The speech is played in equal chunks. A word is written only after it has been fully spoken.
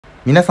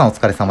皆さんお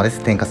疲れ様です。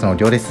天かすの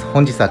りょうです。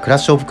本日はクラッ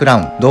シュオブクラ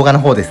ウン動画の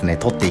方ですね、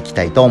撮っていき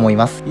たいと思い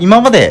ます。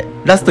今まで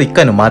ラスト1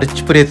回のマル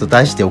チプレイと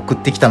題して送っ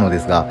てきたので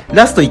すが、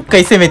ラスト1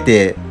回攻め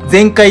て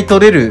全回撮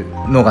れる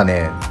のが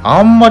ね、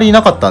あんまり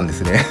なかったんで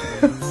すね。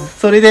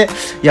それで、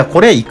いや、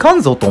これいか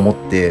んぞと思っ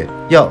て、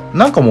いや、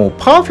なんかもう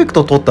パーフェク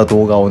ト撮った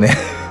動画をね、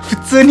普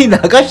通に流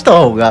した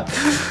方が、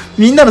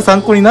みんなの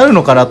参考になる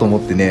のかなと思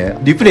ってね、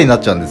リプレイになっ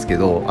ちゃうんですけ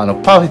ど、パ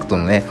ーフェクト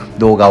のね、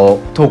動画を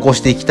投稿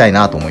していきたい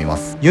なと思いま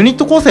す。ユニッ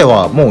ト構成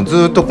はもう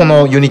ずっとこ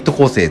のユニット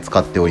構成使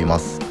っておりま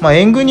す。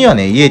援軍には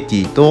ね、イエテ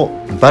ィと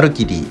バル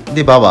キリー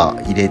でババ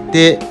入れ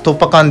て、突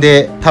破艦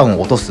でタウン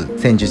を落とす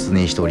戦術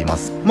にしておりま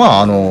す。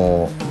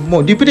も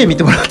うリプレイ見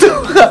てもらった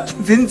方が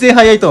全然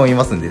早いと思い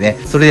ますんでね。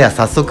それでは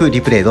早速リ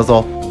プレイどう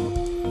ぞ。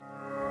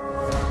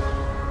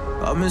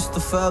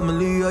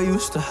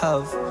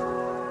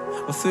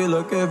I feel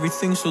like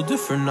everything's so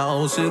different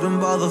now. Sitting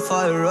by the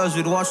fire, I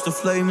should watch the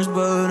flames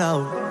burn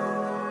out.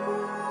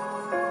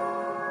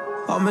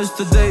 I miss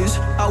the days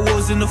I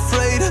wasn't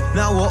afraid.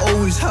 Now I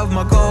always have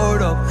my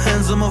guard up,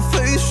 hands on my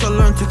face. I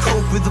learned to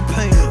cope with the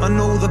pain. I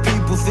know that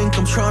people think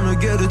I'm trying to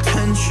get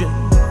attention,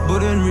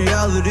 but in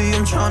reality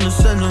I'm trying to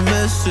send a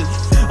message.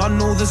 I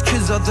know there's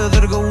kids out there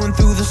that are going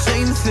through the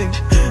same thing,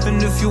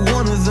 and if you're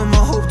one of them, I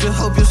hope to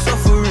help your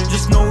suffering.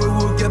 Just know it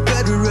will get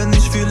better, and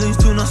these feelings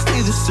do not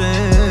stay the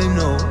same.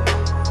 No,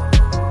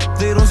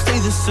 they don't stay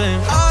the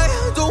same. I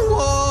don't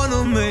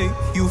wanna make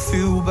you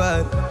feel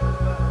bad,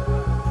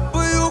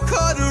 but you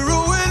kinda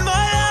ruined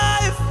my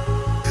life.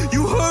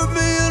 You hurt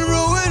me and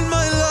ruined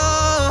my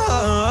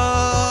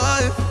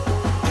life,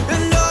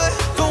 and I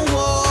don't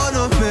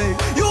wanna make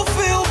you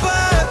feel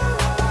bad,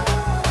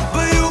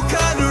 but you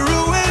kinda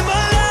ruined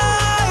my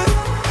life.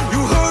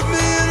 You hurt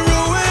me and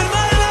ruined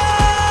my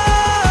life.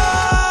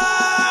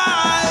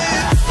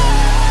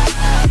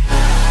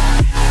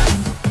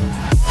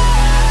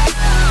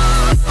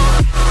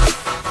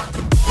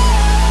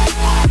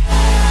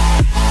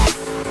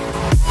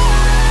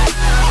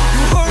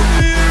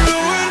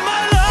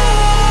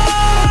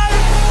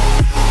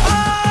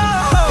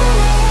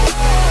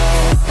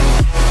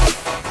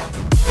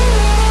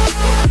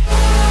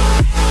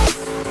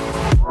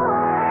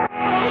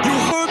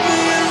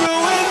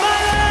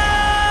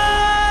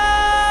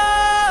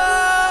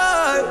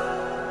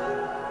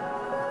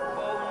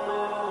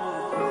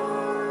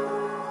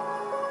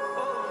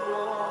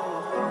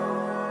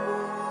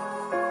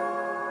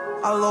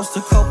 I lost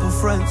a couple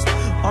friends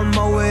on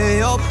my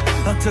way up.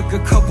 I took a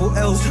couple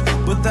L's,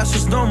 but that's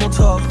just normal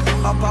talk.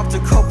 I popped a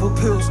couple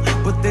pills,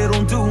 but they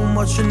don't do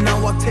much. And now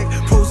I take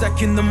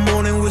Prozac in the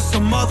morning with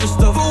some other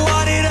stuff. But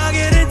why did I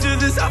get into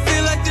this? I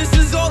feel like this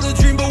is all a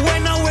dream, but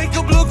when I wake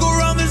up, look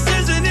around, this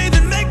isn't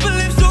even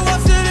make-believe. So I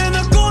sit in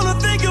a corner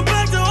thinking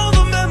back to all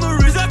the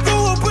memories. I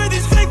grew up with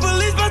these fake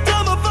beliefs, by the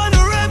time I find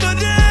a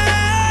remedy.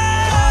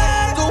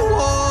 I don't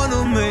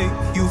wanna make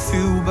you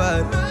feel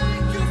bad,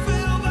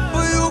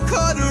 but you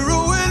kinda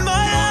ruined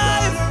my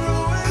life.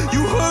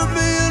 You hurt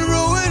me and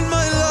ruined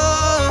my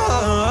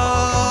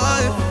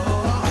life,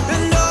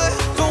 and I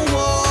don't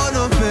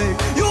wanna make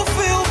you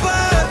feel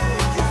bad,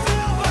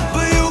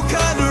 but you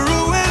kinda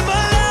ruined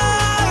my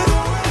life.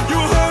 You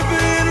hurt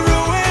me and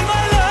ruined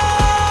my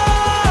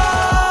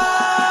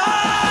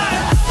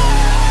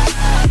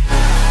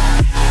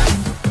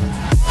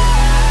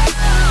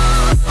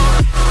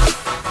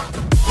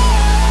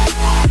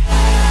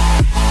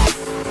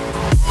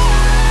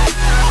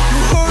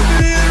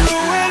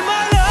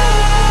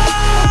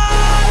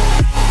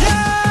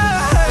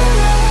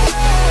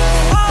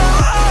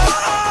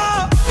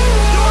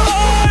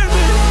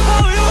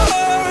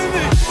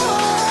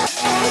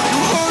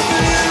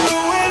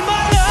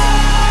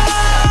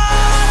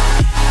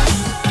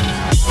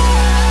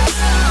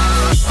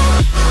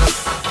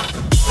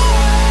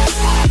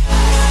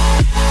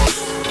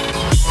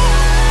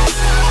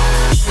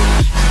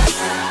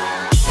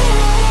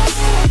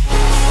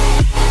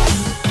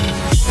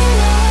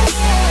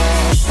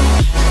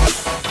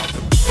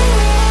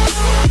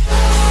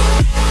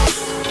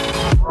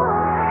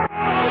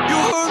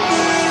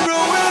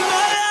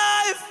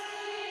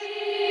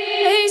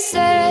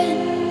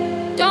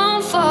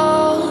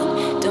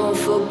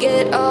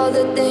all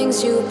the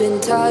things you've been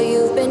taught,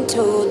 you've been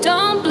told.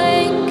 Don't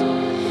blink,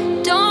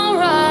 don't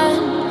run,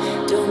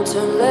 don't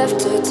turn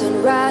left or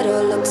turn right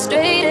or look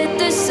straight at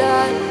the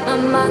sun. My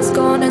mind's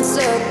going in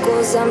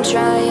circles, I'm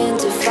trying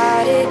to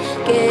fight it,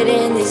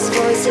 getting these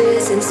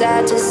voices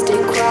inside to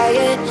stay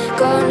quiet.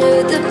 Gone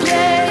to the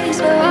place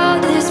where all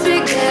this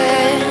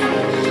began,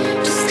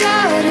 just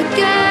start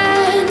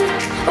again.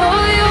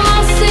 Oh, you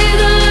won't see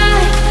the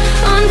light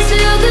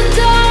until the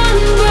dawn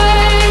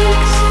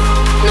breaks.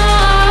 No,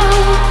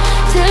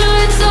 till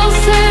it's all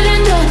said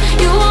and done,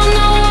 you won't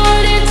know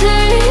what it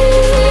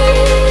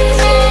takes.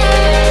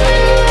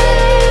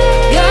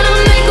 Gotta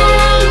make a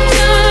wrong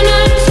turn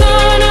and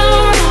turn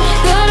around.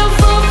 Gotta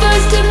fall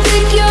fast to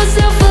pick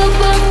yourself up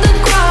off the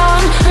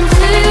ground.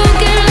 Until you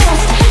get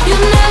lost,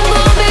 you'll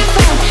never be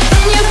found,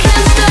 and you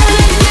can't start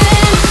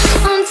again.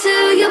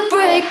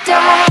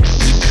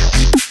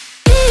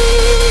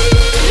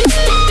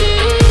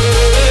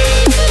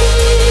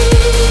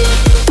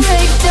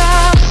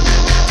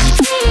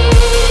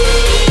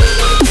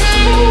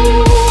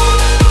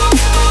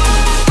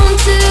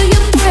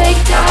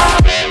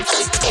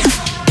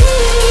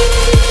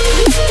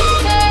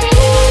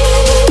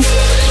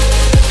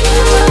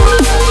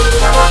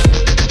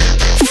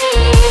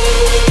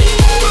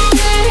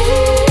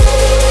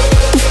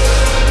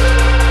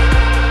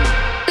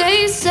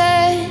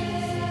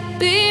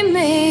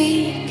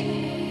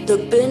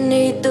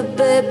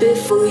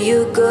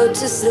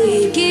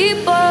 we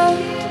keep on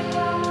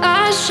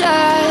our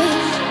shine,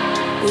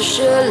 we'll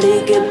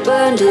surely get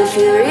burned if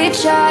you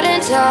reach out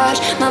and touch.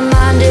 My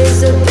mind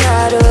is a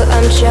battle,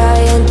 I'm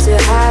trying to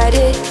hide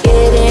it.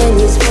 Getting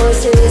these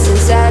voices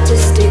inside to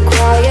stay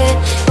quiet.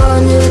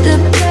 On to the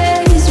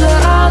place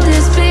where all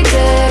this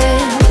began.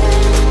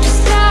 To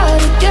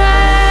start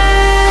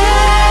again.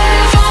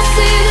 Won't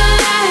see the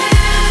light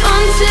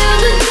until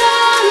the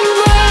dawn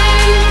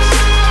breaks.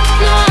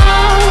 No,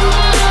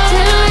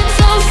 till it's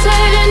all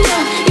said and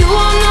done, you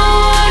won't know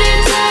what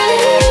it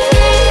takes.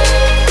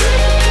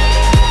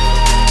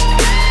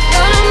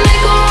 Gotta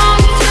make a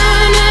wrong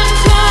turn and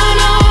turn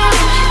around.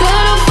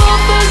 Gotta fall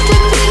first to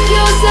pick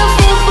yourself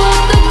up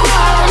off the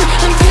ground.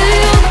 Until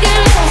you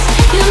get lost,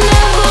 you'll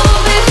never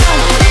be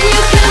found. And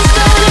you can't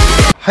start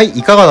again. はい、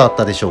いかがだっ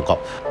たでしょうか。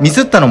ミ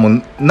スったの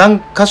も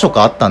何箇所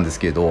かあったんです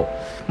けど、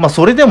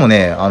それでも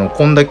ね、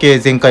こんだけ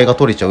全開が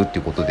取れちゃうって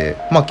いうことで、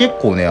結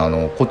構ね、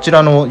こち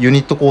らのユ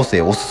ニット構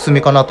成おすす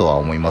めかなとは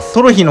思います。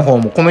トロフィーの方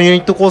もこのユ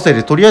ニット構成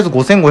でとりあえず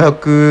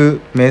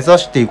5500目指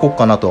していこう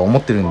かなとは思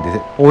ってるん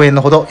で、応援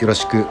のほどよろ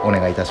しくお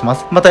願いいたしま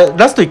す。また、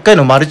ラスト1回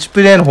のマルチ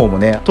プレイの方も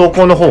ね、投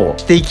稿の方を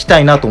していきた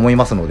いなと思い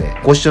ますので、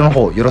ご視聴の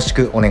方よろし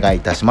くお願いい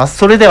たします。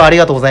それではあり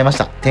がとうございまし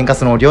た。天か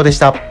すのりょうでし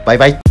た。バイ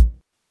バイ。